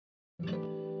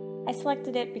I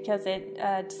selected it because it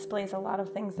displays a lot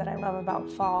of things that I love about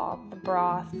fall: the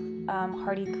broth,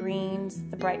 hearty greens,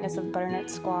 the brightness of butternut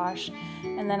squash,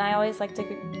 and then I always like to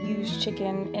use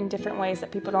chicken in different ways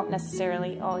that people don't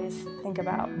necessarily always think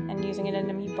about, and using it in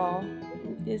a meatball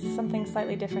is something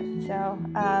slightly different, so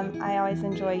I always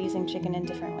enjoy using chicken in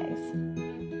different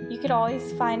ways. You could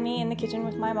always find me in the kitchen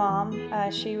with my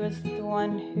mom. She was the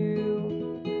one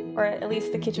who, or at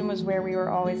least the kitchen was where we were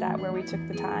always at, where we took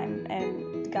the time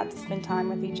and got to spend time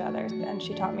with each other. And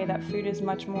she taught me that food is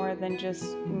much more than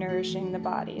just nourishing the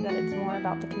body, that it's more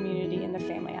about the community and the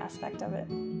family aspect of it.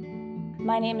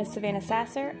 My name is Savannah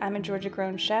Sasser. I'm a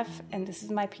Georgia-grown chef, and this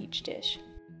is my Peach Dish.